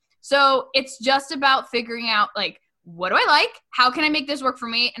So it's just about figuring out like, what do I like? How can I make this work for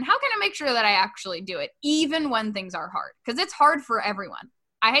me? And how can I make sure that I actually do it, even when things are hard? Because it's hard for everyone.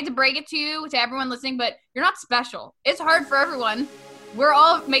 I hate to break it to you, to everyone listening, but you're not special. It's hard for everyone. We're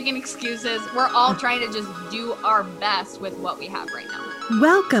all making excuses. We're all trying to just do our best with what we have right now.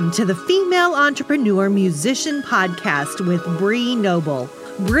 Welcome to the Female Entrepreneur Musician Podcast with Bree Noble.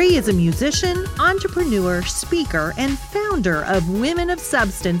 Bree is a musician, entrepreneur, speaker, and founder of Women of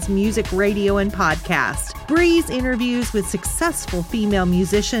Substance Music Radio and Podcast. Bree's interviews with successful female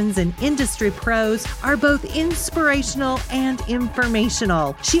musicians and industry pros are both inspirational and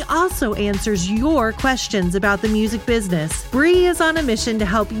informational. She also answers your questions about the music business. Bree is on a mission to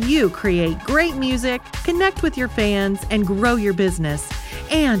help you create great music, connect with your fans, and grow your business,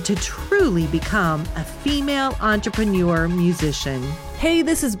 and to truly become a female entrepreneur musician. Hey,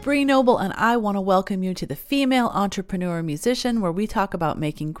 this is Bree Noble, and I want to welcome you to the Female Entrepreneur Musician, where we talk about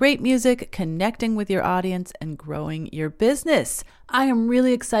making great music, connecting with your audience, and growing your business. I am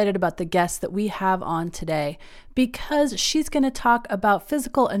really excited about the guest that we have on today because she's going to talk about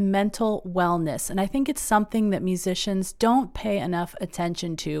physical and mental wellness, and I think it's something that musicians don't pay enough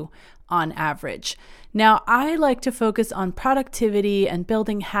attention to on average. Now, I like to focus on productivity and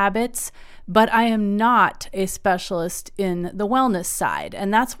building habits, but I am not a specialist in the wellness side.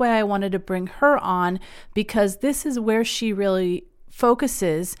 And that's why I wanted to bring her on, because this is where she really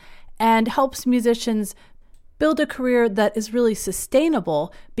focuses and helps musicians build a career that is really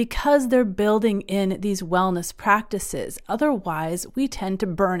sustainable because they're building in these wellness practices. Otherwise, we tend to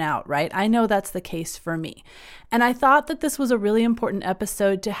burn out, right? I know that's the case for me. And I thought that this was a really important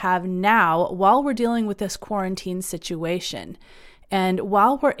episode to have now while we're dealing with this quarantine situation. And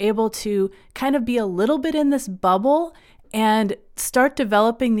while we're able to kind of be a little bit in this bubble and start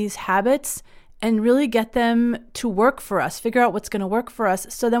developing these habits and really get them to work for us, figure out what's going to work for us,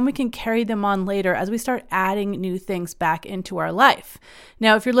 so then we can carry them on later as we start adding new things back into our life.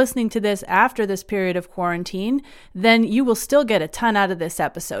 Now, if you're listening to this after this period of quarantine, then you will still get a ton out of this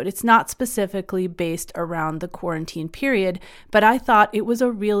episode. It's not specifically based around the quarantine period, but I thought it was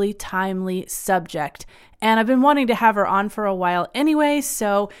a really timely subject. And I've been wanting to have her on for a while anyway,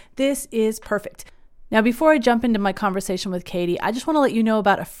 so this is perfect. Now, before I jump into my conversation with Katie, I just want to let you know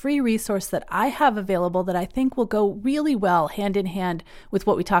about a free resource that I have available that I think will go really well hand in hand with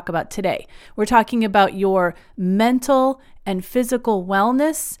what we talk about today. We're talking about your mental and physical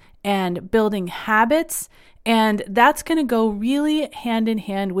wellness and building habits, and that's going to go really hand in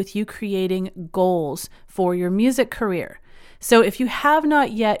hand with you creating goals for your music career. So if you have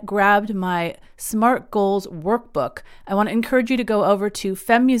not yet grabbed my Smart Goals workbook, I want to encourage you to go over to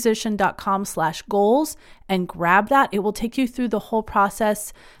femmusician.com/goals and grab that. It will take you through the whole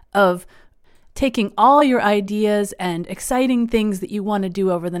process of taking all your ideas and exciting things that you want to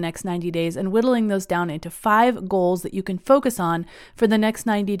do over the next 90 days and whittling those down into 5 goals that you can focus on for the next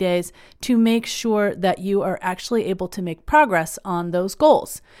 90 days to make sure that you are actually able to make progress on those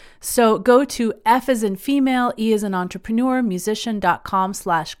goals. So go to F as in female, E as in entrepreneur,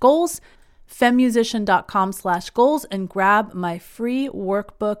 musician.com/goals, femmusician.com/goals, and grab my free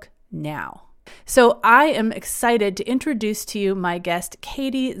workbook now. So I am excited to introduce to you my guest,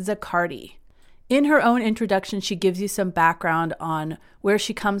 Katie Zaccardi. In her own introduction, she gives you some background on where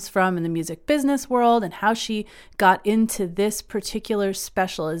she comes from in the music business world and how she got into this particular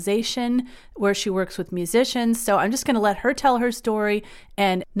specialization where she works with musicians. So I'm just going to let her tell her story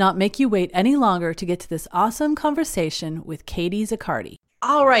and not make you wait any longer to get to this awesome conversation with Katie Zaccardi.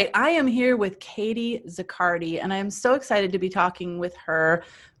 All right, I am here with Katie Zaccardi, and I am so excited to be talking with her.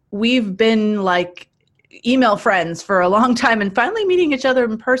 We've been like email friends for a long time and finally meeting each other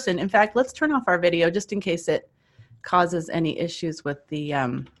in person. In fact, let's turn off our video just in case it causes any issues with the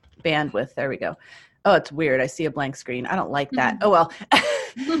bandwidth. There we go. Oh, it's weird. I see a blank screen. I don't like that. Oh, well.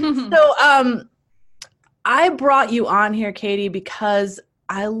 So I brought you on here, Katie, because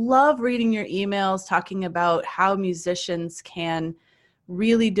I love reading your emails talking about how musicians can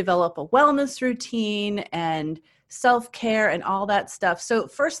really develop a wellness routine and self-care and all that stuff. So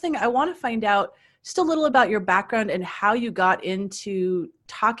first thing, I want to find out just a little about your background and how you got into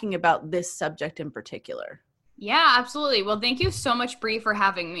talking about this subject in particular. Yeah, absolutely. Well, thank you so much, Bree, for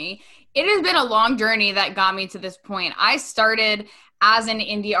having me. It has been a long journey that got me to this point. I started as an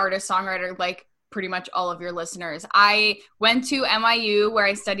indie artist songwriter, like pretty much all of your listeners. I went to NYU where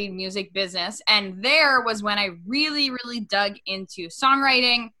I studied music business, and there was when I really, really dug into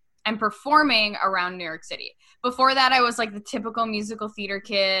songwriting and performing around New York City. Before that, I was like the typical musical theater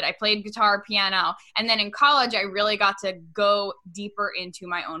kid. I played guitar, piano, and then in college, I really got to go deeper into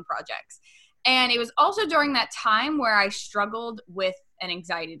my own projects. And it was also during that time where I struggled with an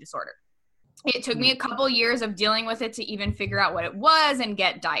anxiety disorder. It took me a couple years of dealing with it to even figure out what it was and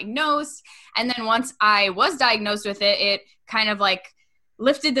get diagnosed. And then once I was diagnosed with it, it kind of like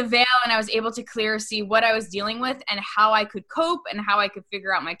lifted the veil, and I was able to clear see what I was dealing with and how I could cope and how I could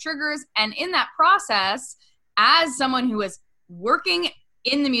figure out my triggers. And in that process, as someone who was working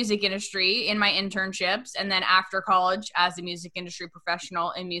in the music industry in my internships, and then after college as a music industry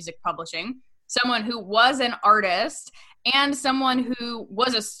professional in music publishing, someone who was an artist and someone who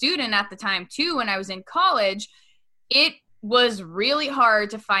was a student at the time too, when I was in college, it was really hard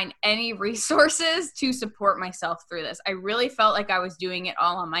to find any resources to support myself through this. I really felt like I was doing it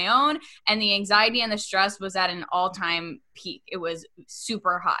all on my own, and the anxiety and the stress was at an all-time peak. It was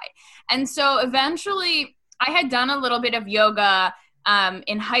super high. And so eventually I had done a little bit of yoga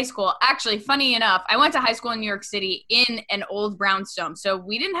in high school. Actually, funny enough, I went to high school in New York City in an old brownstone. So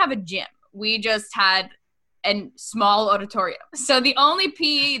we didn't have a gym. We just had a small auditorium. So the only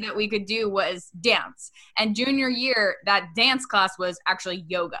PE that we could do was dance. And junior year, that dance class was actually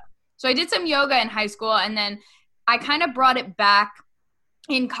yoga. So I did some yoga in high school, and then I kind of brought it back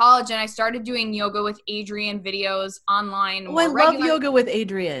in college, and I started doing yoga with Adrienne videos online. Oh, I love yoga with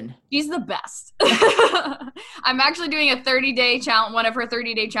Adrienne. She's the best. I'm actually doing a 30-day challenge, one of her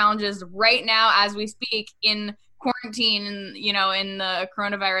 30-day challenges right now as we speak in quarantine and, in the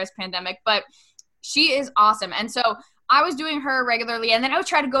coronavirus pandemic. But she is awesome. And so I was doing her regularly, and then I would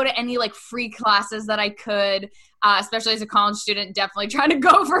try to go to any like free classes that I could, especially as a college student, definitely trying to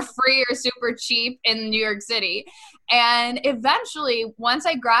go for free or super cheap in New York City. And eventually, once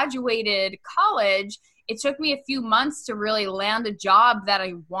I graduated college, it took me a few months to really land a job that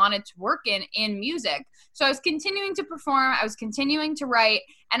I wanted to work in music. So I was continuing to perform, I was continuing to write,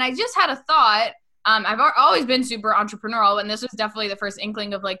 and I just had a thought. I've always been super entrepreneurial, and this was definitely the first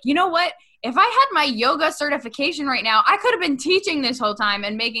inkling of like, you know what? If I had my yoga certification right now, I could have been teaching this whole time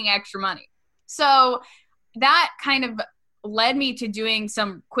and making extra money. So that kind of led me to doing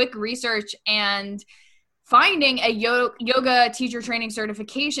some quick research and finding a yoga teacher training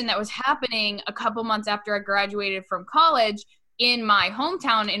certification that was happening a couple months after I graduated from college in my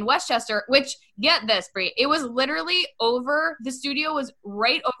hometown in Westchester, which, get this, Brie, it was literally the studio was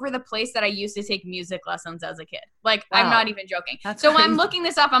right over the place that I used to take music lessons as a kid. Like, wow. I'm not even joking. That's so crazy. When I'm looking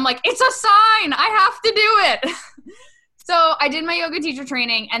this up, I'm like, it's a sign. I have to do it. So I did my yoga teacher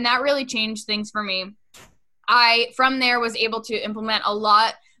training, and that really changed things for me. I, from there, was able to implement a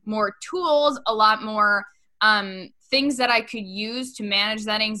lot more tools, a lot more things that I could use to manage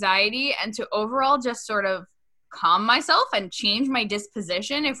that anxiety and to overall just sort of calm myself and change my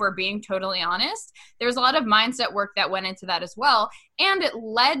disposition, if we're being totally honest. There's a lot of mindset work that went into that as well. And it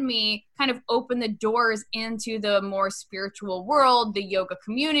led me kind of open the doors into the more spiritual world, the yoga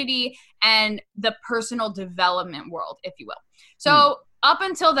community, and the personal development world, if you will. So up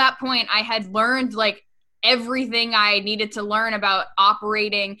until that point, I had learned like everything I needed to learn about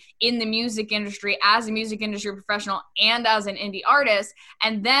operating in the music industry as a music industry professional and as an indie artist.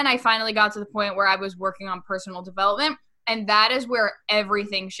 And then I finally got to the point where I was working on personal development. And that is where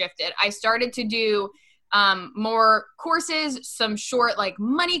everything shifted. I started to do more courses, some short like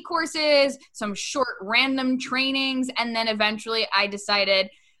money courses, some short random trainings. And then eventually I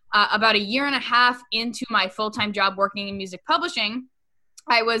decided about a year and a half into my full-time job working in music publishing,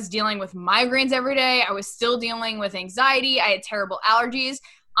 I was dealing with migraines every day. I was still dealing with anxiety. I had terrible allergies.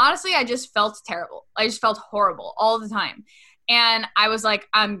 Honestly, I just felt terrible. I just felt horrible all the time. And I was like,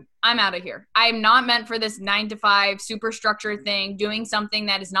 I'm out of here. I'm not meant for this 9-to-5 super structured thing, doing something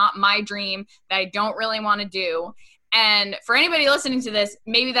that is not my dream, that I don't really want to do. And for anybody listening to this,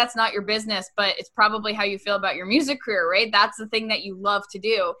 maybe that's not your business, but it's probably how you feel about your music career, right? That's the thing that you love to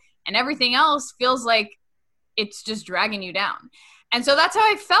do. And everything else feels like it's just dragging you down. And so that's how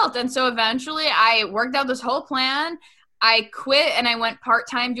I felt. And so eventually I worked out this whole plan. I quit and I went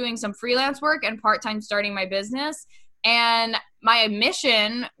part-time doing some freelance work and part-time starting my business. And my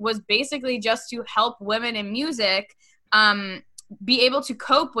mission was basically just to help women in music be able to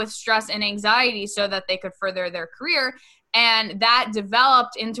cope with stress and anxiety so that they could further their career. And that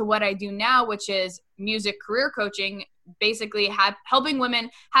developed into what I do now, which is music career coaching, basically helping women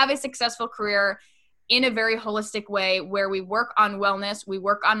have a successful career in a very holistic way, where we work on wellness, we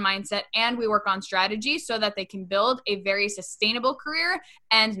work on mindset, and we work on strategy so that they can build a very sustainable career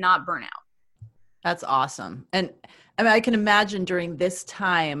and not burn out. That's awesome. And I mean, I can imagine during this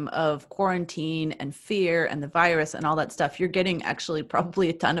time of quarantine and fear and the virus and all that stuff, you're getting actually probably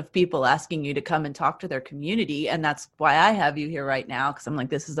a ton of people asking you to come and talk to their community. And that's why I have you here right now, because I'm like,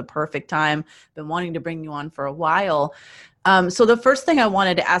 this is a perfect time. Been wanting to bring you on for a while. So the first thing I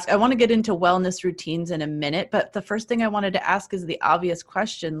wanted to ask, I want to get into wellness routines in a minute, but the first thing I wanted to ask is the obvious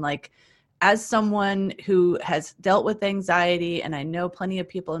question, like, as someone who has dealt with anxiety, and I know plenty of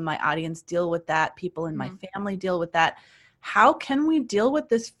people in my audience deal with that, people in my family deal with that, how can we deal with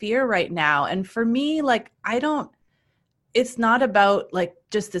this fear right now? And for me, like, it's not about like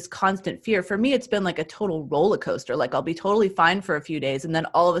just this constant fear. For me, it's been like a total roller coaster. Like, I'll be totally fine for a few days, and then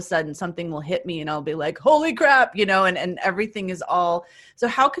all of a sudden something will hit me and I'll be like, holy crap, and everything is all. So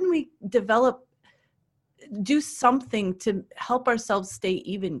how can we do something to help ourselves stay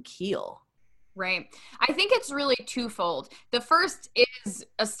even keel? Right. I think it's really twofold. The first is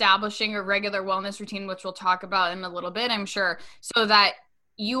establishing a regular wellness routine, which we'll talk about in a little bit, I'm sure, so that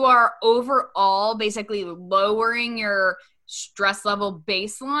you are overall basically lowering your stress level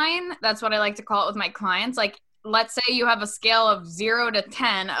baseline. That's what I like to call it with my clients. Like, let's say you have a scale of 0 to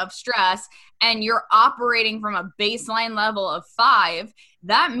 10 of stress and you're operating from a baseline level of 5.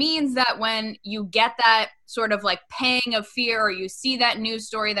 That means that when you get that sort of like pang of fear, or you see that news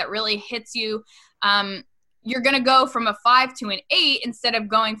story that really hits you, you're going to go from a 5 to an 8 instead of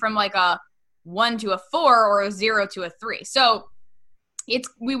going from like a 1 to a 4 or a 0 to a 3. So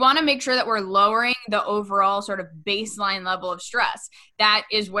we want to make sure that we're lowering the overall sort of baseline level of stress. That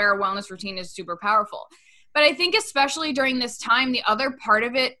is where a wellness routine is super powerful. But I think especially during this time, the other part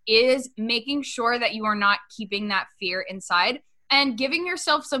of it is making sure that you are not keeping that fear inside and giving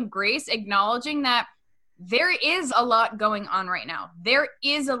yourself some grace, acknowledging that there is a lot going on right now. There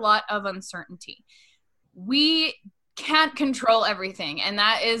is a lot of uncertainty. We can't control everything, and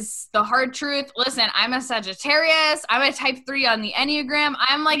that is the hard truth. Listen, I'm a Sagittarius. I'm a type 3 on the Enneagram.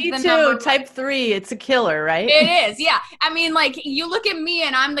 I'm like Me too, type 3. It's a killer, right? It is, yeah. I mean, like, you look at me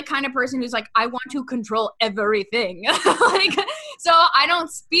and I'm the kind of person who's like, I want to control everything. Like, so I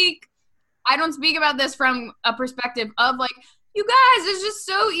don't speak about this from a perspective of like, you guys, it's just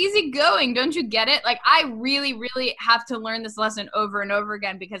so easy going. Don't you get it? Like, I really, really have to learn this lesson over and over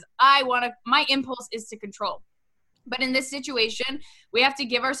again, because my impulse is to control. But in this situation, we have to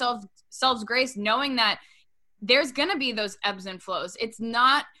give ourselves grace, knowing that there's going to be those ebbs and flows.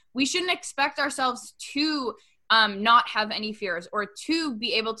 We shouldn't expect ourselves to not have any fears, or to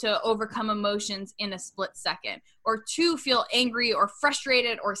be able to overcome emotions in a split second, or to feel angry or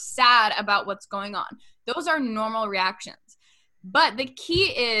frustrated or sad about what's going on. Those are normal reactions. But the key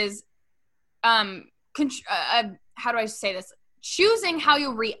is, how do I say this? Choosing how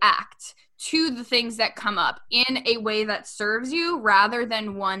you react to the things that come up in a way that serves you rather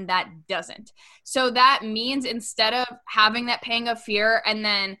than one that doesn't. So that means, instead of having that pang of fear and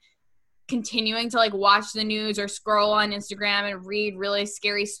then continuing to like watch the news or scroll on Instagram and read really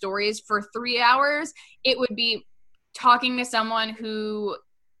scary stories for 3 hours, it would be talking to someone who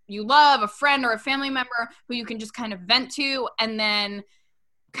you love, a friend or a family member who you can just kind of vent to, and then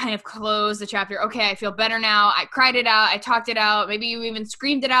kind of close the chapter. Okay, I feel better now. I cried it out. I talked it out. Maybe you even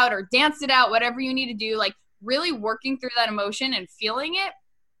screamed it out or danced it out, whatever you need to do, like really working through that emotion and feeling it,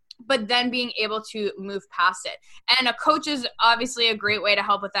 but then being able to move past it. And a coach is obviously a great way to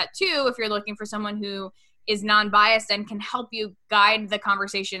help with that too, if you're looking for someone who is non-biased and can help you guide the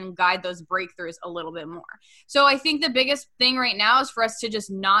conversation, guide those breakthroughs a little bit more. So I think the biggest thing right now is for us to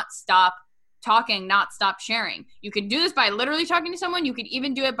just not stop talking, not stop sharing. You could do this by literally talking to someone. You could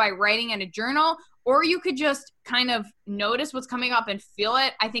even do it by writing in a journal, or you could just kind of notice what's coming up and feel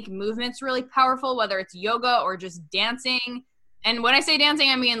it. I think movement's really powerful, whether it's yoga or just dancing. And when I say dancing,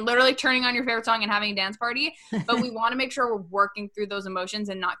 I mean literally turning on your favorite song and having a dance party. But we want to make sure we're working through those emotions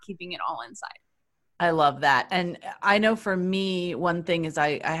and not keeping it all inside. I love that. And I know for me, one thing is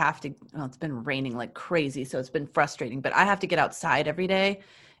I have to, well, it's been raining like crazy, so it's been frustrating, but I have to get outside every day.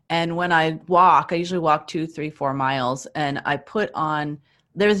 And when I walk, I usually walk 2, 3, 4 miles, and I put on,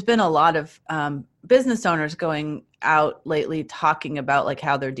 there's been a lot of business owners going out lately talking about like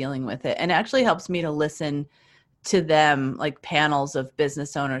how they're dealing with it. And it actually helps me to listen to them, like panels of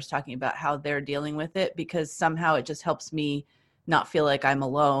business owners talking about how they're dealing with it, because somehow it just helps me not feel like I'm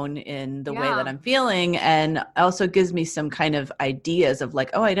alone in the way that I'm feeling. And also gives me some kind of ideas of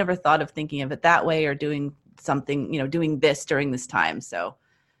like, oh, I never thought of thinking of it that way, or doing something, doing this during this time. So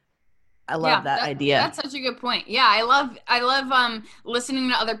I love that idea. That's such a good point. Yeah, I love listening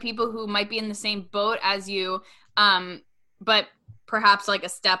to other people who might be in the same boat as you, but perhaps like a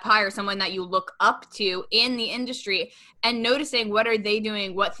step higher, someone that you look up to in the industry, and noticing what are they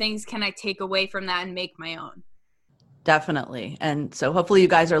doing, what things can I take away from that and make my own. Definitely. And so hopefully you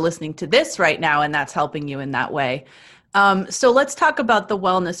guys are listening to this right now and that's helping you in that way. So let's talk about the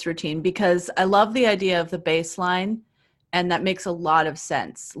wellness routine, because I love the idea of the baseline, and that makes a lot of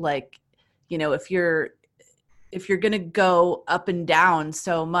sense. Like, if you're going to go up and down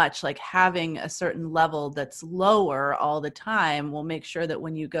so much, like having a certain level that's lower all the time will make sure that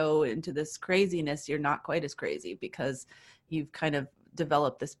when you go into this craziness, you're not quite as crazy because you've kind of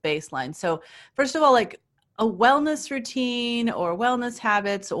developed this baseline. So first of all, like a wellness routine or wellness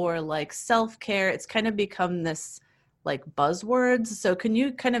habits or like self-care, it's kind of become this like buzzwords. So can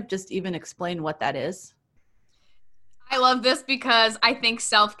you kind of just even explain what that is? I love this because I think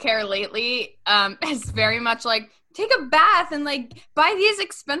self-care lately is very much like take a bath and like buy these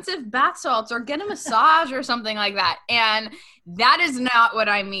expensive bath salts or get a massage or something like that. And that is not what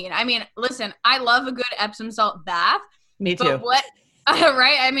I mean. I mean, listen, I love a good Epsom salt bath. Me too. But what,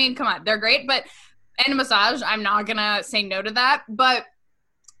 right? I mean, come on, they're great. But, and a massage, I'm not going to say no to that. But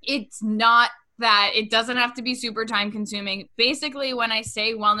it's not that, it doesn't have to be super time consuming. Basically, when I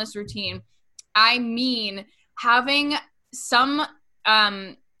say wellness routine, I mean having some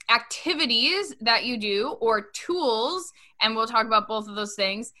activities that you do or tools, and we'll talk about both of those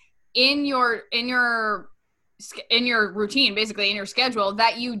things in your routine, basically in your schedule,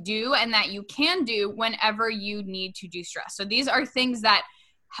 that you do and that you can do whenever you need to de-stress. So these are things that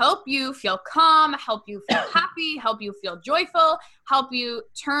help you feel calm, help you feel happy, help you feel joyful, help you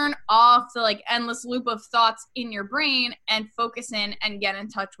turn off the like endless loop of thoughts in your brain and focus in and get in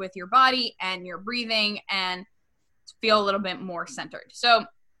touch with your body and your breathing and feel a little bit more centered. So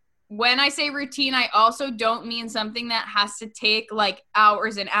when I say routine, I also don't mean something that has to take like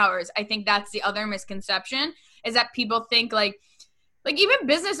hours and hours. I think that's the other misconception, is that people think like even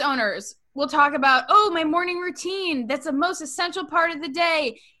business owners will talk about, oh, my morning routine, that's the most essential part of the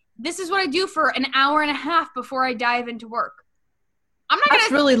day. This is what I do for an hour and a half before I dive into work.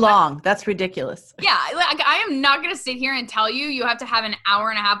 That's really long. That's ridiculous. Yeah, like I am not going to sit here and tell you you have to have an hour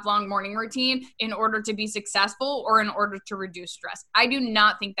and a half long morning routine in order to be successful or in order to reduce stress. I do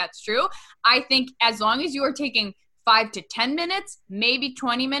not think that's true. I think as long as you are taking 5 to 10 minutes, maybe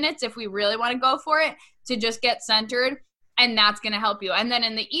 20 minutes if we really want to go for it, to just get centered, and that's going to help you. And then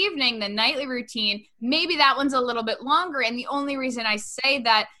in the evening, the nightly routine, maybe that one's a little bit longer. And the only reason I say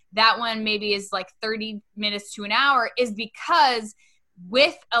that one maybe is like 30 minutes to an hour is because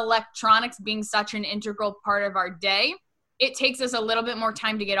with electronics being such an integral part of our day, it takes us a little bit more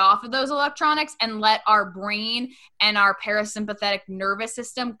time to get off of those electronics and let our brain and our parasympathetic nervous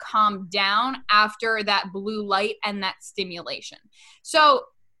system calm down after that blue light and that stimulation. So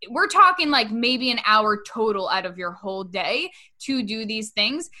we're talking like maybe an hour total out of your whole day to do these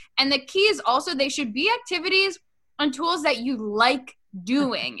things. And the key is also they should be activities and tools that you like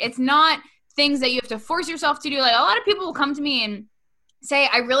doing. It's not things that you have to force yourself to do. Like a lot of people will come to me and say,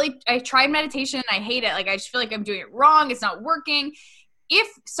 I tried meditation and I hate it. Like, I just feel like I'm doing it wrong. It's not working. If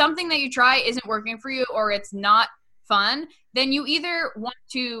something that you try isn't working for you or it's not fun, then you either want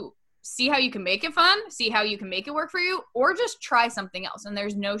to see how you can make it fun, see how you can make it work for you, or just try something else. And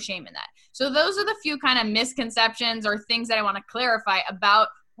there's no shame in that. So those are the few kind of misconceptions or things that I want to clarify about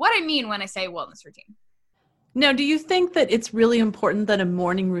what I mean when I say wellness routine. Now, do you think that it's really important that a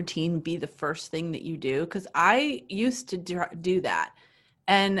morning routine be the first thing that you do? Because I used to do that.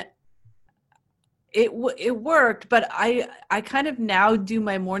 And it worked, but I kind of now do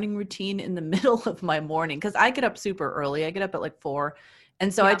my morning routine in the middle of my morning, because I get up super early. I get up at like 4.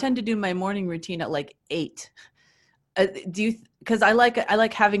 And so I tend to do my morning routine at like 8. Because I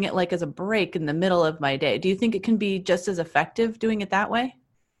like having it like as a break in the middle of my day. Do you think it can be just as effective doing it that way?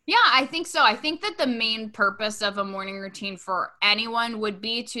 Yeah, I think so. I think that the main purpose of a morning routine for anyone would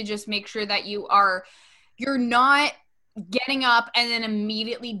be to just make sure that you're not getting up and then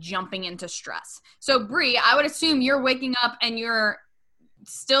immediately jumping into stress. So Bree, I would assume you're waking up and you're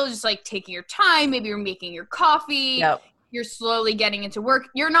still just like taking your time. Maybe you're making your coffee. Yep. You're slowly getting into work.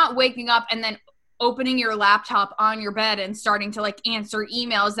 You're not waking up and then opening your laptop on your bed and starting to like answer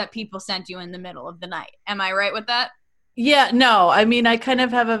emails that people sent you in the middle of the night. Am I right with that? Yeah, no, I mean, I kind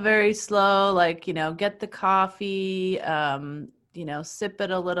of have a very slow, like, get the coffee, sip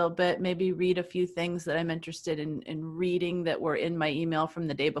it a little bit, maybe read a few things that I'm interested in reading that were in my email from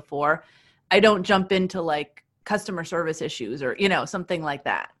the day before. I don't jump into like customer service issues or, something like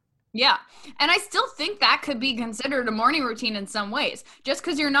that. Yeah. And I still think that could be considered a morning routine in some ways. Just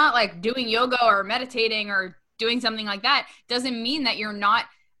because you're not like doing yoga or meditating or doing something like that doesn't mean that you're not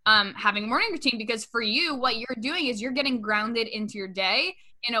having a morning routine, because for you, what you're doing is you're getting grounded into your day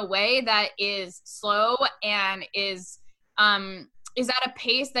in a way that is slow and is at a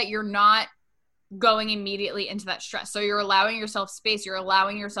pace that you're not going immediately into that stress. So you're allowing yourself space, you're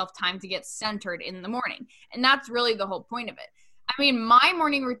allowing yourself time to get centered in the morning. And that's really the whole point of it. I mean, my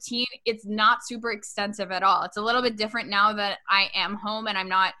morning routine, it's not super extensive at all. It's a little bit different now that I am home and I'm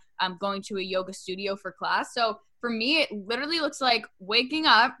not going to a yoga studio for class. So for me, it literally looks like waking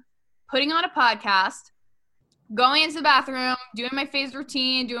up, putting on a podcast, going into the bathroom, doing my phase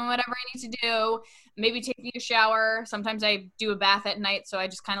routine, doing whatever I need to do, maybe taking a shower. Sometimes I do a bath at night, so I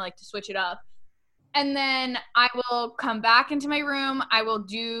just kind of like to switch it up. And then I will come back into my room. I will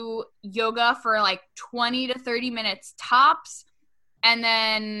do yoga for like 20 to 30 minutes tops. And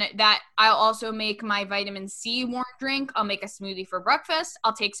then I'll also make my vitamin C warm drink. I'll make a smoothie for breakfast.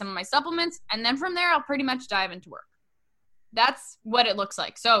 I'll take some of my supplements. And then from there, I'll pretty much dive into work. That's what it looks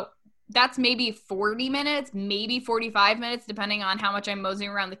like. So that's maybe 40 minutes, maybe 45 minutes, depending on how much I'm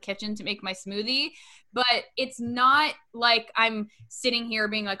moseying around the kitchen to make my smoothie. But it's not like I'm sitting here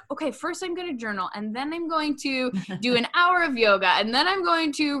being like, okay, first I'm going to journal, and then I'm going to do an hour of yoga, and then I'm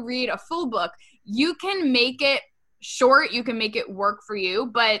going to read a full book. You can make it short. You can make it work for you.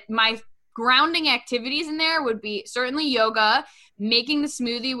 But my grounding activities in there would be certainly yoga, making the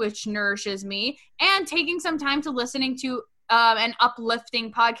smoothie, which nourishes me, and taking some time to listening to an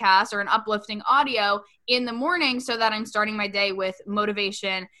uplifting podcast or an uplifting audio in the morning so that I'm starting my day with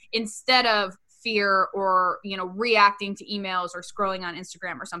motivation instead of fear or, reacting to emails or scrolling on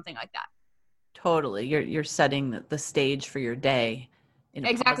Instagram or something like that. Totally. You're setting the stage for your day.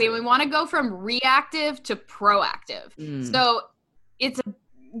 Exactly. We want to go from reactive to proactive. So it's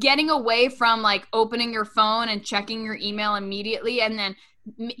getting away from like opening your phone and checking your email immediately, and then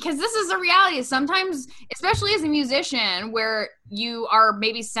because this is the reality sometimes, especially as a musician, where you are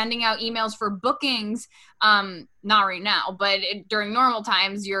maybe sending out emails for bookings, not right now, but during normal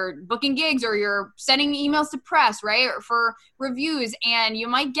times, you're booking gigs or you're sending emails to press, right, or for reviews, and you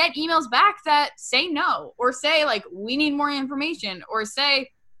might get emails back that say no, or say like, we need more information, or say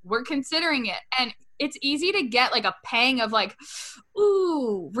we're considering it. And it's easy to get like a pang of like,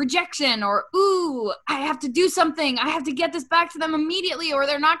 ooh, rejection, or ooh, I have to do something. I have to get this back to them immediately, or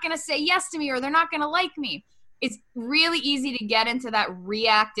they're not going to say yes to me, or they're not going to like me. It's really easy to get into that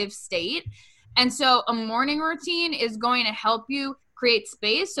reactive state. And so a morning routine is going to help you create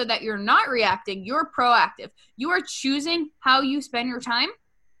space so that you're not reacting, you're proactive. You are choosing how you spend your time.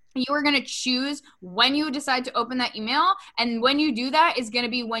 You are going to choose when you decide to open that email. And when you do that is going to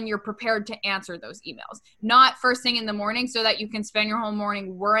be when you're prepared to answer those emails, not first thing in the morning so that you can spend your whole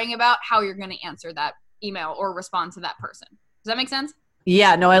morning worrying about how you're going to answer that email or respond to that person. Does that make sense?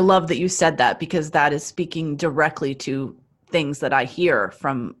 Yeah, no, I love that you said that, because that is speaking directly to things that I hear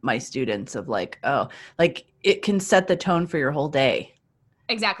from my students of like, oh, like it can set the tone for your whole day.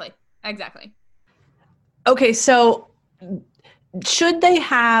 Exactly. Okay. So should they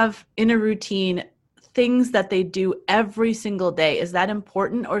have in a routine things that they do every single day? Is that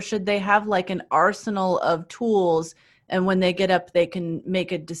important? Or should they have like an arsenal of tools, and when they get up, they can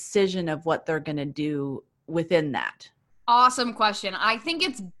make a decision of what they're going to do within that? Awesome question. I think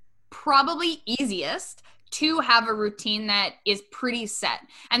it's probably easiest to have a routine that is pretty set.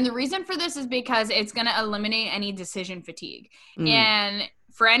 And the reason for this is because it's going to eliminate any decision fatigue. And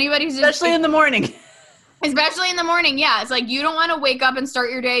for anybody who's especially in the morning. Especially in the morning, yeah. It's like you don't want to wake up and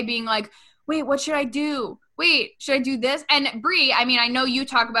start your day being like, wait, what should I do? Wait, should I do this? And Bree, I mean, I know you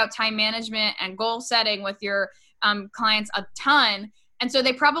talk about time management and goal setting with your clients a ton. And so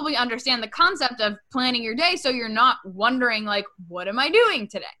they probably understand the concept of planning your day so you're not wondering like, what am I doing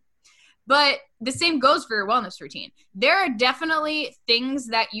today? But the same goes for your wellness routine. There are definitely things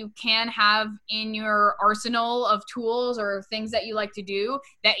that you can have in your arsenal of tools or things that you like to do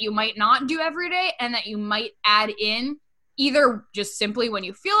that you might not do every day, and that you might add in either just simply when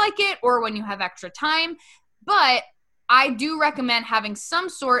you feel like it or when you have extra time. But I do recommend having some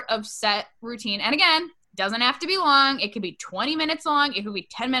sort of set routine. And again, doesn't have to be long. It could be 20 minutes long. It could be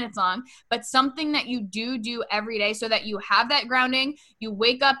 10 minutes long, but something that you do every day so that you have that grounding. You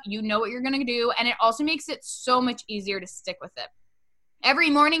wake up, you know what you're going to do. And it also makes it so much easier to stick with it. Every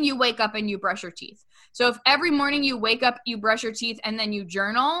morning you wake up and you brush your teeth. So if every morning you wake up, you brush your teeth, and then you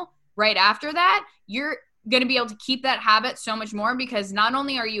journal right after that, you're going to be able to keep that habit so much more, because not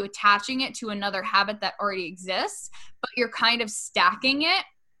only are you attaching it to another habit that already exists, but you're kind of stacking it.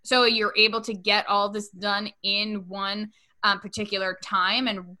 So you're able to get all this done in one particular time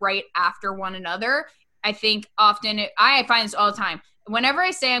and right after one another. I think often I find this all the time. Whenever I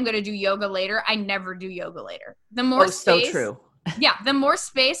say I'm going to do yoga later, I never do yoga later. The more space, so true. Yeah, the more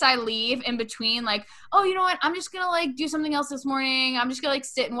space I leave in between, like, oh, you know what? I'm just going to like do something else this morning. I'm just going to like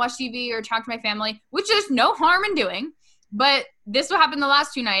sit and watch TV or talk to my family, which there's no harm in doing. But this will happen the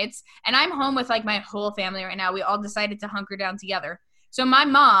last 2 nights, and I'm home with like my whole family right now. We all decided to hunker down together. So my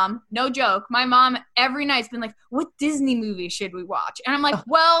mom, no joke, my mom every night's been like, what Disney movie should we watch? And I'm like,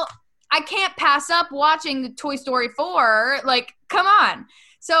 well, I can't pass up watching Toy Story 4. Like, come on.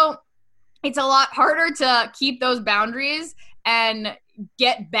 So it's a lot harder to keep those boundaries and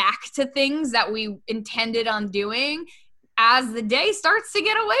get back to things that we intended on doing as the day starts to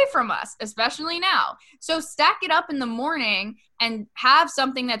get away from us, especially now. So stack it up in the morning and have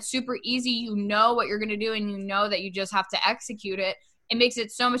something that's super easy. You know what you're going to do, and you know that you just have to execute it. It makes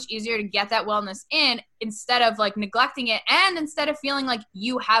it so much easier to get that wellness in instead of like neglecting it, and instead of feeling like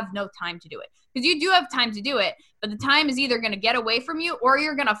you have no time to do it. Because you do have time to do it, but the time is either going to get away from you, or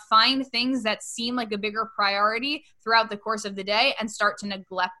you're going to find things that seem like a bigger priority throughout the course of the day and start to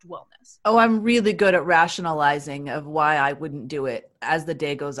neglect wellness. Oh, I'm really good at rationalizing of why I wouldn't do it as the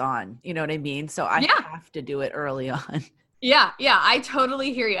day goes on. You know what I mean? So I have to do it early on. Yeah, I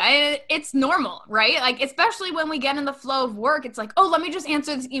totally hear you. It's normal, right? Like, especially when we get in the flow of work, it's like, oh, let me just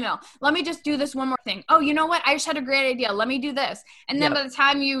answer this email. Let me just do this one more thing. Oh, you know what? I just had a great idea. Let me do this. And then by the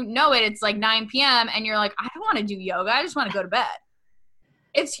time you know it, it's like 9 p.m. and you're like, I don't want to do yoga. I just want to go to bed.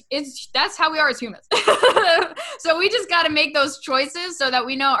 That's how we are as humans. So we just got to make those choices so that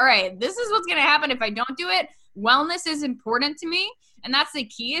we know, all right, this is what's going to happen if I don't do it. Wellness is important to me. And that's the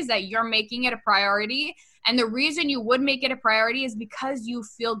key, is that you're making it a priority. And the reason you would make it a priority is because you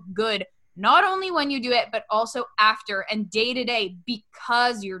feel good, not only when you do it, but also after and day to day,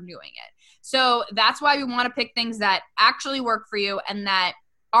 because you're doing it. So that's why we want to pick things that actually work for you and that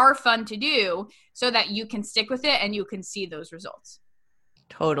are fun to do, so that you can stick with it and you can see those results.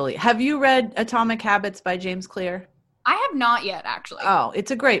 Totally. Have you read Atomic Habits by James Clear? I have not yet, actually. Oh,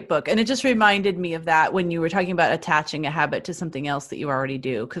 it's a great book. And it just reminded me of that when you were talking about attaching a habit to something else that you already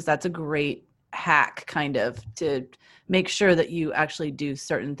do, because that's a great hack kind of to make sure that you actually do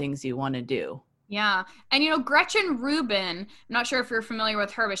certain things you want to do. Yeah. And, Gretchen Rubin, I'm not sure if you're familiar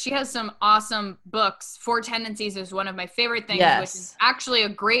with her, but she has some awesome books. Four Tendencies is one of my favorite things, which is actually a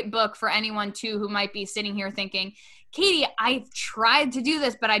great book for anyone, too, who might be sitting here thinking, Katie, I've tried to do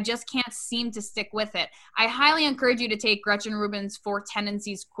this, but I just can't seem to stick with it. I highly encourage you to take Gretchen Rubin's Four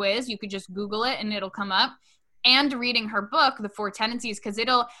Tendencies quiz. You could just Google it and it'll come up. And reading her book, The Four Tendencies, because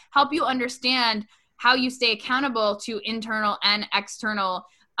it'll help you understand how you stay accountable to internal and external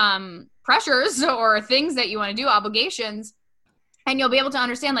pressures or things that you want to do, obligations. And you'll be able to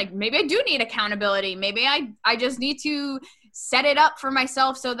understand, like, maybe I do need accountability. Maybe I just need to set it up for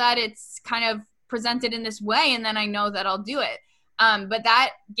myself so that it's kind of presented in this way, and then I know that I'll do it. But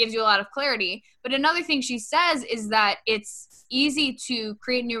that gives you a lot of clarity. But another thing she says is that it's easy to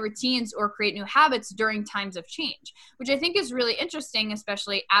create new routines or create new habits during times of change, which I think is really interesting,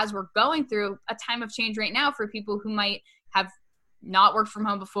 especially as we're going through a time of change right now for people who might have not worked from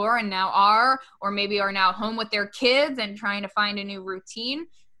home before and now are, or maybe are now home with their kids and trying to find a new routine.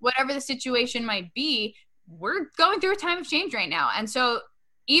 Whatever the situation might be, we're going through a time of change right now. And so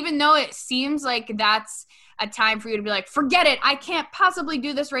even though it seems like that's a time for you to be like, forget it, I can't possibly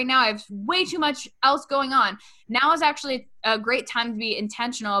do this right now, I have way too much else going on. Now is actually a great time to be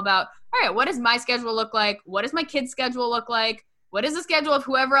intentional about, all right, what does my schedule look like? What does my kids' schedule look like? What does the schedule of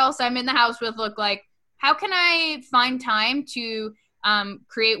whoever else I'm in the house with look like? How can I find time to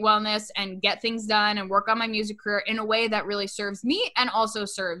create wellness and get things done and work on my music career in a way that really serves me and also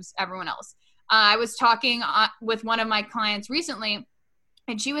serves everyone else? I was talking with one of my clients recently,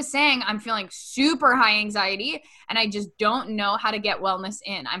 and she was saying, I'm feeling super high anxiety and I just don't know how to get wellness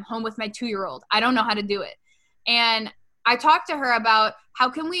in. I'm home with my 2-year-old. I don't know how to do it. And I talked to her about, how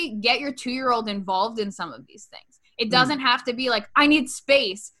can we get your 2-year-old involved in some of these things? It doesn't have to be like, I need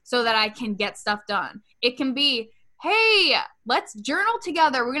space so that I can get stuff done. It can be, hey, let's journal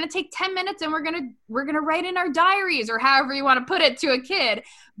together. We're going to take 10 minutes and we're going to write in our diaries, or however you want to put it to a kid.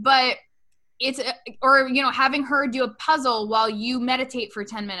 But it's, or, having her do a puzzle while you meditate for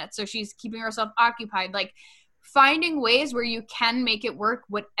 10 minutes. So she's keeping herself occupied, like finding ways where you can make it work,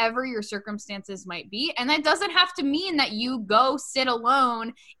 whatever your circumstances might be. And that doesn't have to mean that you go sit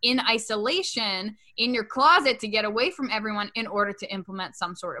alone in isolation in your closet to get away from everyone in order to implement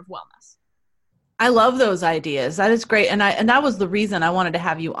some sort of wellness. I love those ideas. That is great. And that was the reason I wanted to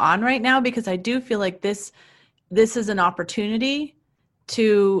have you on right now, because I do feel like this is an opportunity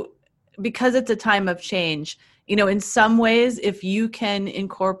to, because it's a time of change, in some ways, if you can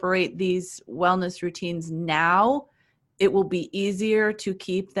incorporate these wellness routines now, it will be easier to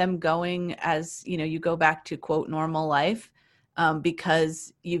keep them going as, you go back to quote normal life,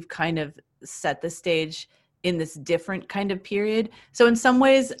 because you've kind of set the stage in this different kind of period. So in some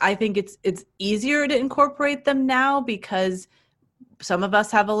ways, I think it's easier to incorporate them now because some of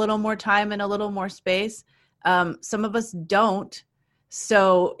us have a little more time and a little more space. Some of us don't.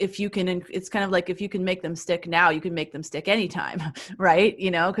 So if you can, it's kind of like if you can make them stick now, you can make them stick anytime, right?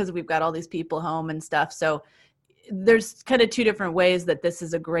 Because we've got all these people home and stuff. So there's kind of two different ways that this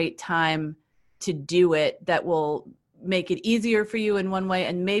is a great time to do it that will make it easier for you in one way,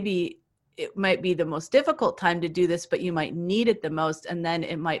 and maybe it might be the most difficult time to do this, but you might need it the most. And then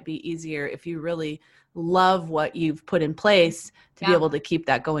it might be easier if you really love what you've put in place to be able to keep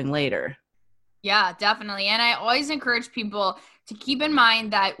that going later. Yeah, definitely. And I always encourage people to keep in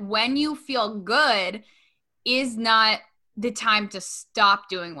mind that when you feel good is not the time to stop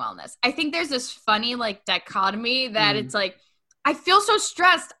doing wellness. I think there's this funny dichotomy that it's like, I feel so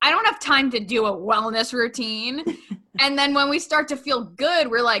stressed, I don't have time to do a wellness routine. And then when we start to feel good,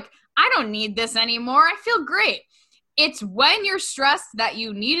 we're like, I don't need this anymore. I feel great. It's when you're stressed that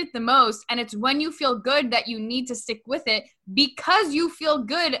you need it the most. And it's when you feel good that you need to stick with it because you feel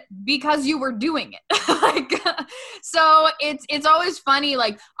good because you were doing it. So it's always funny.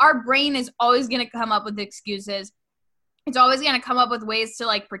 Our brain is always going to come up with excuses. It's always going to come up with ways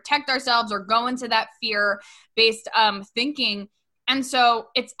to protect ourselves or go into that fear-based thinking. And so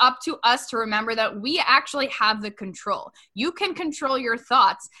it's up to us to remember that we actually have the control. You can control your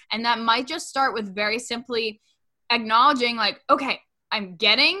thoughts. And that might just start with very simply acknowledging okay, I'm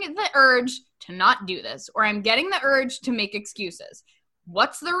getting the urge to not do this, or I'm getting the urge to make excuses.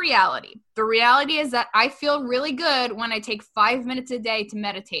 What's the reality? The reality is that I feel really good when I take 5 minutes a day to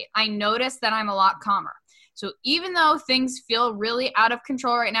meditate. I notice that I'm a lot calmer. So even though things feel really out of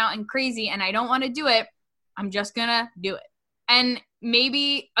control right now and crazy and I don't want to do it, I'm just going to do it. And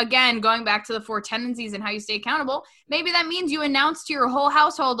maybe, again, going back to the 4 tendencies and how you stay accountable, maybe that means you announce to your whole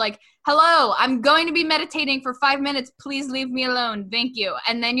household, hello, I'm going to be meditating for 5 minutes. Please leave me alone. Thank you.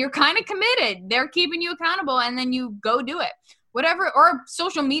 And then you're kind of committed. They're keeping you accountable, and then you go do it. Whatever, or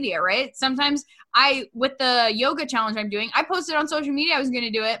social media, right? Sometimes with the yoga challenge I'm doing, I posted on social media I was going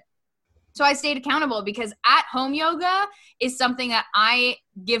to do it. So I stayed accountable because at-home yoga is something that I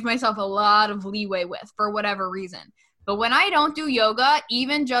give myself a lot of leeway with for whatever reason. But when I don't do yoga,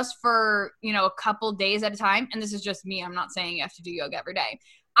 even just for, a couple days at a time, and this is just me, I'm not saying you have to do yoga every day,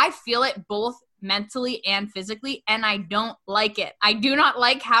 I feel it both mentally and physically, and I don't like it. I do not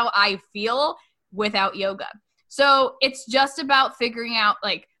like how I feel without yoga. So it's just about figuring out,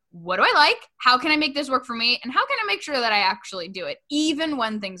 what do I like? How can I make this work for me? And how can I make sure that I actually do it, even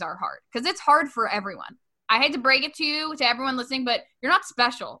when things are hard? Because it's hard for everyone. I hate to break it to you, to everyone listening, but you're not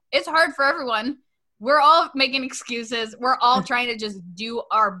special. It's hard for everyone. We're all making excuses. We're all trying to just do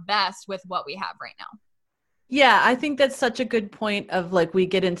our best with what we have right now. Yeah, I think that's such a good point of we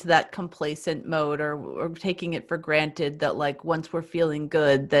get into that complacent mode or taking it for granted that once we're feeling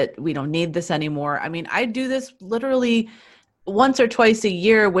good that we don't need this anymore. I mean, I do this literally once or twice a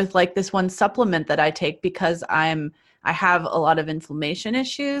year with this one supplement that I take because I have a lot of inflammation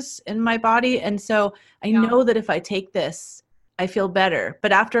issues in my body. And so I know that if I take this, I feel better.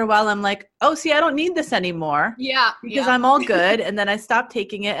 But after a while, I'm like, oh, see, I don't need this anymore. Yeah. Because I'm all good. And then I stop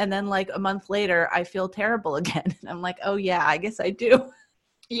taking it. And then a month later, I feel terrible again. And I'm like, oh, yeah, I guess I do.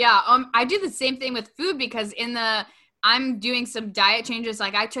 Yeah. I do the same thing with food because I'm doing some diet changes.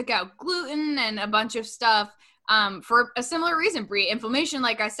 I took out gluten and a bunch of stuff for a similar reason, Brie. Inflammation,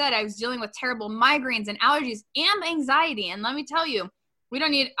 like I said, I was dealing with terrible migraines and allergies and anxiety. And let me tell you, we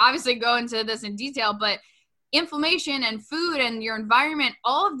don't need obviously go into this in detail, but inflammation and food and your environment,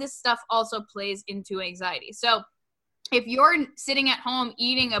 all of this stuff also plays into anxiety. So if you're sitting at home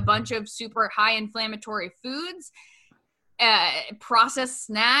eating a bunch of super high inflammatory foods, processed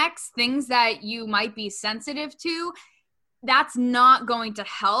snacks, things that you might be sensitive to, that's not going to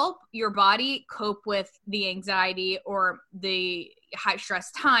help your body cope with the anxiety or the high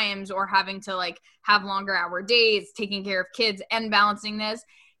stress times or having to have longer hour days, taking care of kids and balancing this.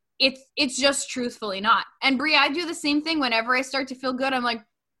 It's just truthfully not. And Brie, I do the same thing whenever I start to feel good. I'm like,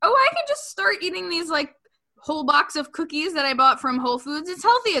 oh, I can just start eating these whole box of cookies that I bought from Whole Foods. It's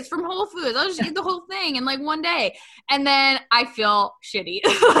healthy. It's from Whole Foods. I'll just eat the whole thing in one day. And then I feel shitty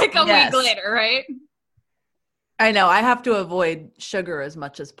a week later, right? I know. I have to avoid sugar as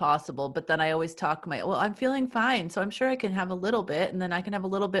much as possible. But then I always talk I'm feeling fine. So I'm sure I can have a little bit and then I can have a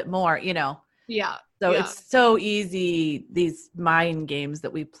little bit more, Yeah. So it's so easy, these mind games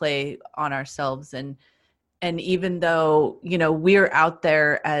that we play on ourselves. And even though, we're out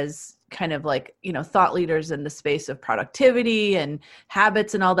there as kind of thought leaders in the space of productivity and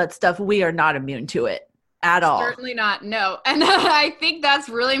habits and all that stuff, we are not immune to it at all. Certainly not. No. And I think that's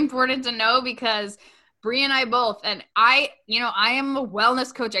really important to know because Bree and I both. And I am a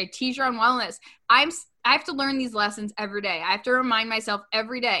wellness coach. I teach on wellness. I have to learn these lessons every day. I have to remind myself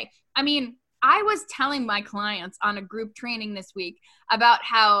every day. I mean, I was telling my clients on a group training this week about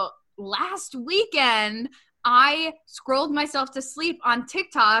how last weekend I scrolled myself to sleep on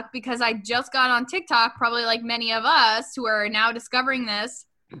TikTok because I just got on TikTok, probably like many of us who are now discovering this.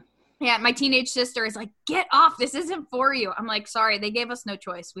 Yeah, my teenage sister is like, get off. This isn't for you. I'm like, sorry, they gave us no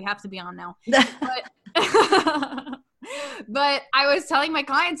choice. We have to be on now. But I was telling my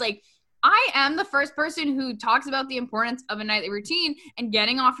clients, like, I am the first person who talks about the importance of a nightly routine and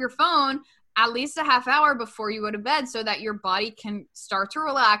getting off your phone at least a half hour before you go to bed so that your body can start to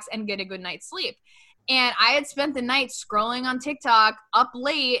relax and get a good night's sleep. And I had spent the night scrolling on TikTok up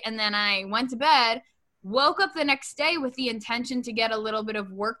late, and then I went to bed, woke up the next day with the intention to get a little bit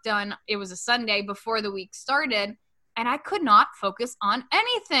of work done. It was a Sunday before the week started, and I could not focus on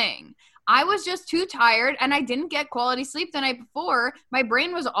anything. I was just too tired, and I didn't get quality sleep the night before. My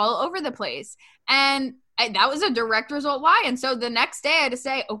brain was all over the place, and that was a direct result why. And so the next day I had to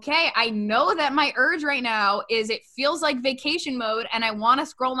say, okay, I know that my urge right now is it feels like vacation mode, and I want to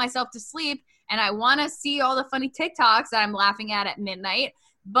scroll myself to sleep, and I want to see all the funny TikToks that I'm laughing at midnight,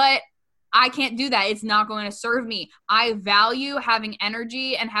 but I can't do that. It's not going to serve me. I value having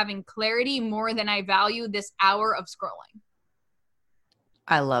energy and having clarity more than I value this hour of scrolling.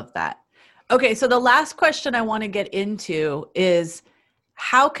 I love that. Okay, so the last question I want to get into is,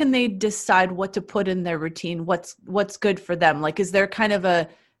 how can they decide what to put in their routine? What's good for them? Like, is there kind of a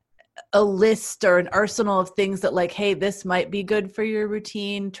list or an arsenal of things that, like, hey, this might be good for your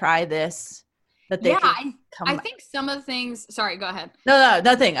routine, try this? That they I think some of the things, sorry, go ahead. No,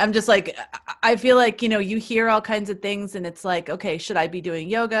 nothing. I'm just like, I feel like, you hear all kinds of things and it's like, okay, should I be doing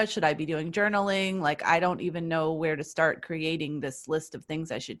yoga? Should I be doing journaling? Like, I don't even know where to start creating this list of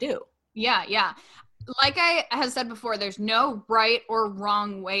things I should do. Yeah. Like I have said before, there's no right or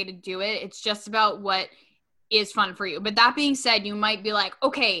wrong way to do it. It's just about what is fun for you. But that being said, you might be like,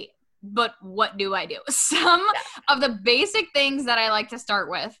 okay, but what do I do? Some of the basic things that I like to start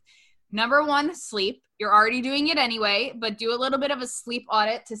with. Number one, sleep. You're already doing it anyway, but do a little bit of a sleep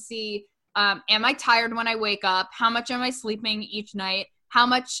audit to see, am I tired when I wake up? How much am I sleeping each night? How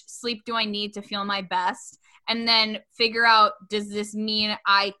much sleep do I need to feel my best? And then figure out, does this mean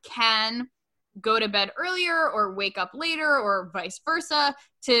I can go to bed earlier or wake up later or vice versa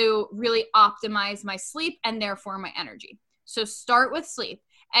to really optimize my sleep and therefore my energy? So start with sleep.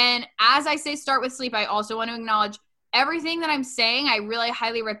 And as I say start with sleep, I also want to acknowledge everything that I'm saying. I really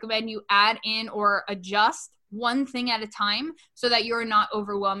highly recommend you add in or adjust one thing at a time so that you're not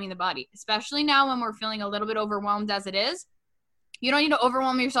overwhelming the body, especially now when we're feeling a little bit overwhelmed as it is. You don't need to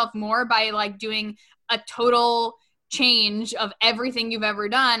overwhelm yourself more by like doing a total change of everything you've ever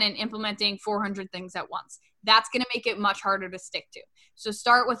done and implementing 400 things at once. That's going to make it much harder to stick to. So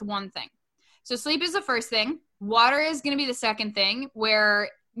start with one thing. So sleep is the first thing. Water is going to be the second thing, where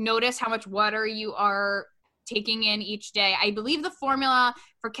notice how much water you are taking in each day. I believe the formula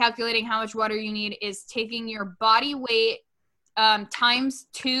for calculating how much water you need is taking your body weight times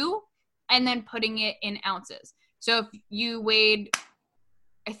 2 and then putting it in ounces. So if you weighed,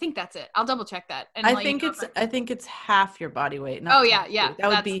 I think that's it. I'll double check that. And I think it's half your body weight. Oh yeah. That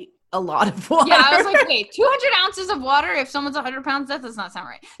would be a lot of water. Yeah, I was like, wait, 200 ounces of water if someone's 100 pounds? That does not sound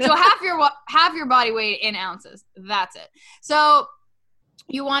right. So half your body weight in ounces. That's it. So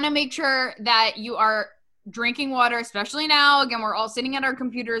you want to make sure that you are drinking water, especially now. Again, we're all sitting at our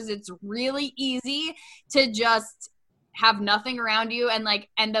computers. It's really easy to just have nothing around you and like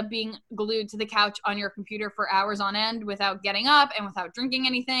end up being glued to the couch on your computer for hours on end without getting up and without drinking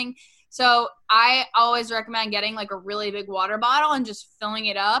anything. So I always recommend getting like a really big water bottle and just filling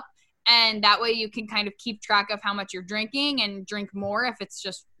it up. And that way you can kind of keep track of how much you're drinking and drink more if it's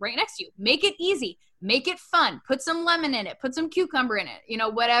just right next to you. Make it easy. Make it fun. Put some lemon in it. Put some cucumber in it. You know,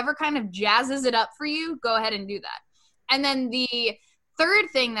 whatever kind of jazzes it up for you, go ahead and do that. And then the third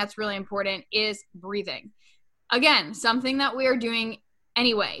thing that's really important is breathing. Again, something that we are doing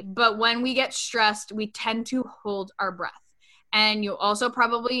anyway, but when we get stressed, we tend to hold our breath. And you also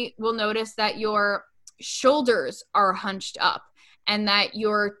probably will notice that your shoulders are hunched up and that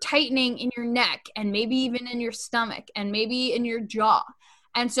you're tightening in your neck and maybe even in your stomach and maybe in your jaw.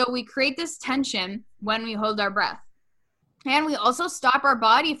 And so we create this tension when we hold our breath. And we also stop our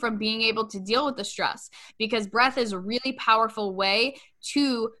body from being able to deal with the stress, because breath is a really powerful way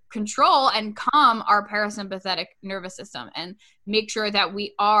to control and calm our parasympathetic nervous system and make sure that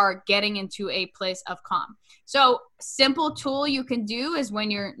we are getting into a place of calm. So simple tool you can do is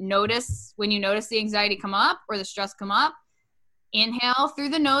when you notice the anxiety come up or the stress come up, inhale through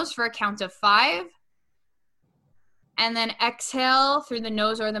the nose for a count of 5, and then exhale through the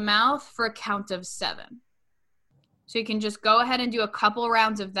nose or the mouth for a count of 7. So you can just go ahead and do a couple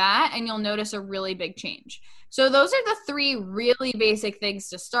rounds of that, and you'll notice a really big change. So those are the 3 really basic things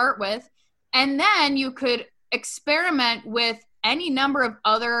to start with. And then you could experiment with any number of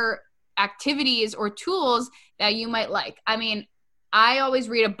other activities or tools that you might like. I mean, I always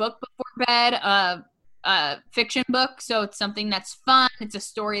read a book before bed, a fiction book. So it's something that's fun. It's a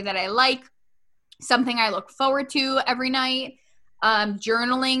story that I like, something I look forward to every night.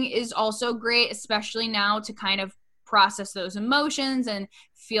 Journaling is also great, especially now to kind of process those emotions and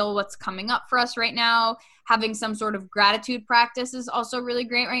feel what's coming up for us right now. Having some sort of gratitude practice is also really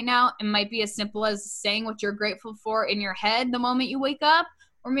great right now. It might be as simple as saying what you're grateful for in your head the moment you wake up,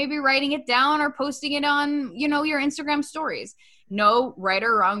 or maybe writing it down or posting it on, your Instagram stories. No right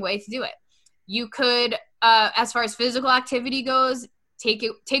or wrong way to do it. You could, as far as physical activity goes, take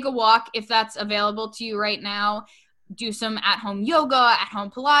a walk if that's available to you right now. Do some at-home yoga,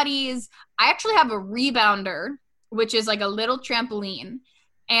 at-home Pilates. I actually have a rebounder, which is like a little trampoline.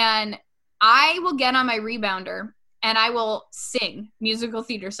 And I will get on my rebounder and I will sing musical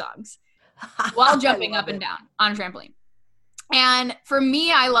theater songs while jumping up and down on a trampoline. And for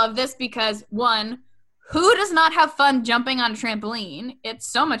me, I love this because 1, who does not have fun jumping on a trampoline?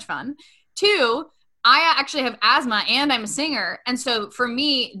 It's so much fun. 2, I actually have asthma and I'm a singer. And so for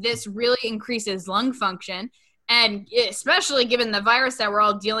me, this really increases lung function. And especially given the virus that we're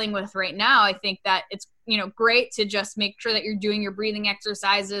all dealing with right now, I think that it's, great to just make sure that you're doing your breathing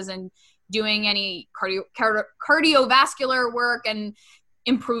exercises and doing any cardiovascular work and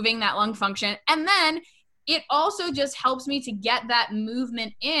improving that lung function. And then it also just helps me to get that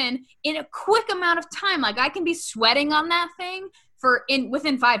movement in a quick amount of time. Like I can be sweating on that thing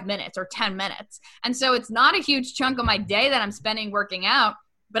within 5 minutes or 10 minutes. And so it's not a huge chunk of my day that I'm spending working out,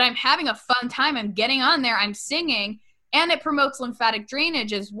 but I'm having a fun time. I'm getting on there, I'm singing, and it promotes lymphatic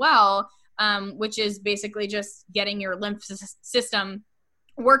drainage as well, which is basically just getting your lymph system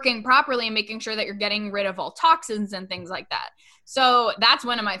working properly and making sure that you're getting rid of all toxins and things like that. So that's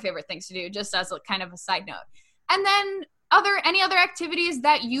one of my favorite things to do, just as kind of a side note. And then any other activities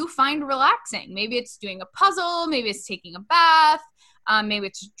that you find relaxing. Maybe it's doing a puzzle, maybe it's taking a bath, maybe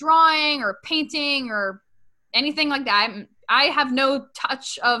it's drawing or painting or anything like that. I have no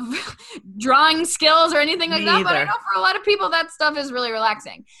touch of drawing skills or anything like that, but I know for a lot of people that stuff is really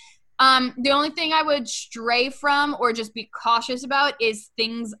relaxing. The only thing I would stray from or just be cautious about is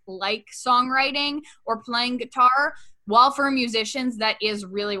things like songwriting or playing guitar. While for musicians that is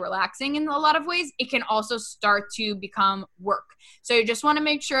really relaxing in a lot of ways, it can also start to become work. So you just want to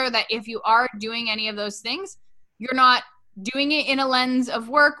make sure that if you are doing any of those things, you're not doing it in a lens of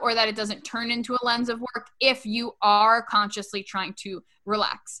work, or that it doesn't turn into a lens of work if you are consciously trying to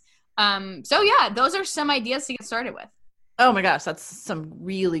relax. So yeah, those are some ideas to get started with. Oh my gosh, that's some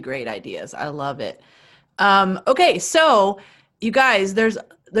really great ideas. I love it. Okay, so you guys, there's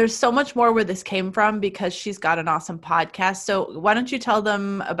so much more where this came from because she's got an awesome podcast. So why don't you tell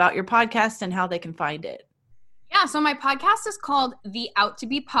them about your podcast and how they can find it? Yeah, so my podcast is called The Out to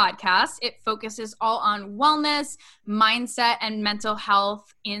Be Podcast. It focuses all on wellness, mindset, and mental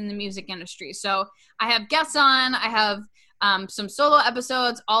health in the music industry. So I have guests on, I have some solo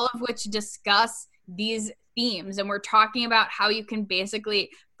episodes, all of which discuss these themes. And we're talking about how you can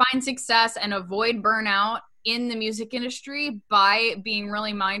basically find success and avoid burnout in the music industry by being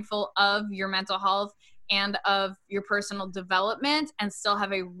really mindful of your mental health and of your personal development and still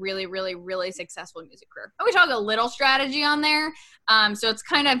have a really, really, really successful music career. And we talk a little strategy on there. So it's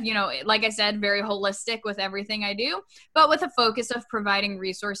kind of, like I said, very holistic with everything I do, but with a focus of providing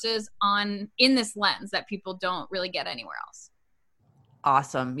resources in this lens that people don't really get anywhere else.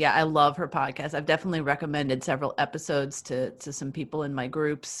 Awesome. Yeah, I love her podcast. I've definitely recommended several episodes to some people in my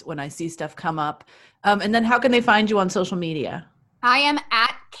groups when I see stuff come up. And then how can they find you on social media? I am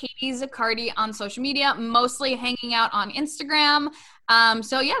at Katie Zaccardi on social media, mostly hanging out on Instagram.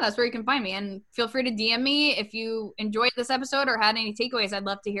 So yeah, that's where you can find me. And feel free to DM me if you enjoyed this episode or had any takeaways. I'd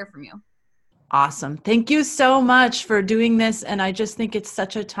love to hear from you. Awesome. Thank you so much for doing this. And I just think it's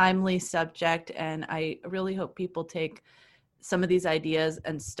such a timely subject. And I really hope people take some of these ideas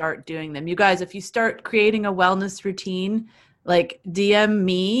and start doing them. You guys, if you start creating a wellness routine, like DM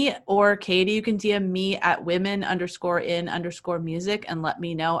me or Katie, you can DM me at women_in_music and let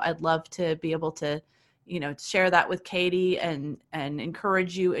me know. I'd love to be able to, share that with Katie and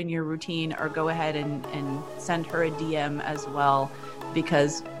encourage you in your routine, or go ahead and send her a DM as well,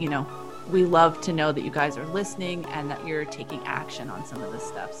 because, we love to know that you guys are listening and that you're taking action on some of this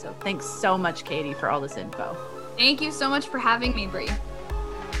stuff. So thanks so much, Katie, for all this info. Thank you so much for having me, Bree.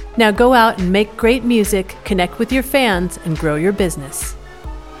 Now go out and make great music, connect with your fans, and grow your business.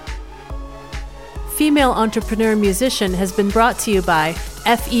 Female Entrepreneur Musician has been brought to you by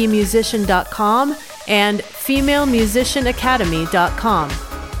femusician.com and femalemusicianacademy.com.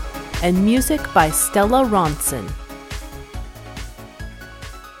 And music by Stella Ronson.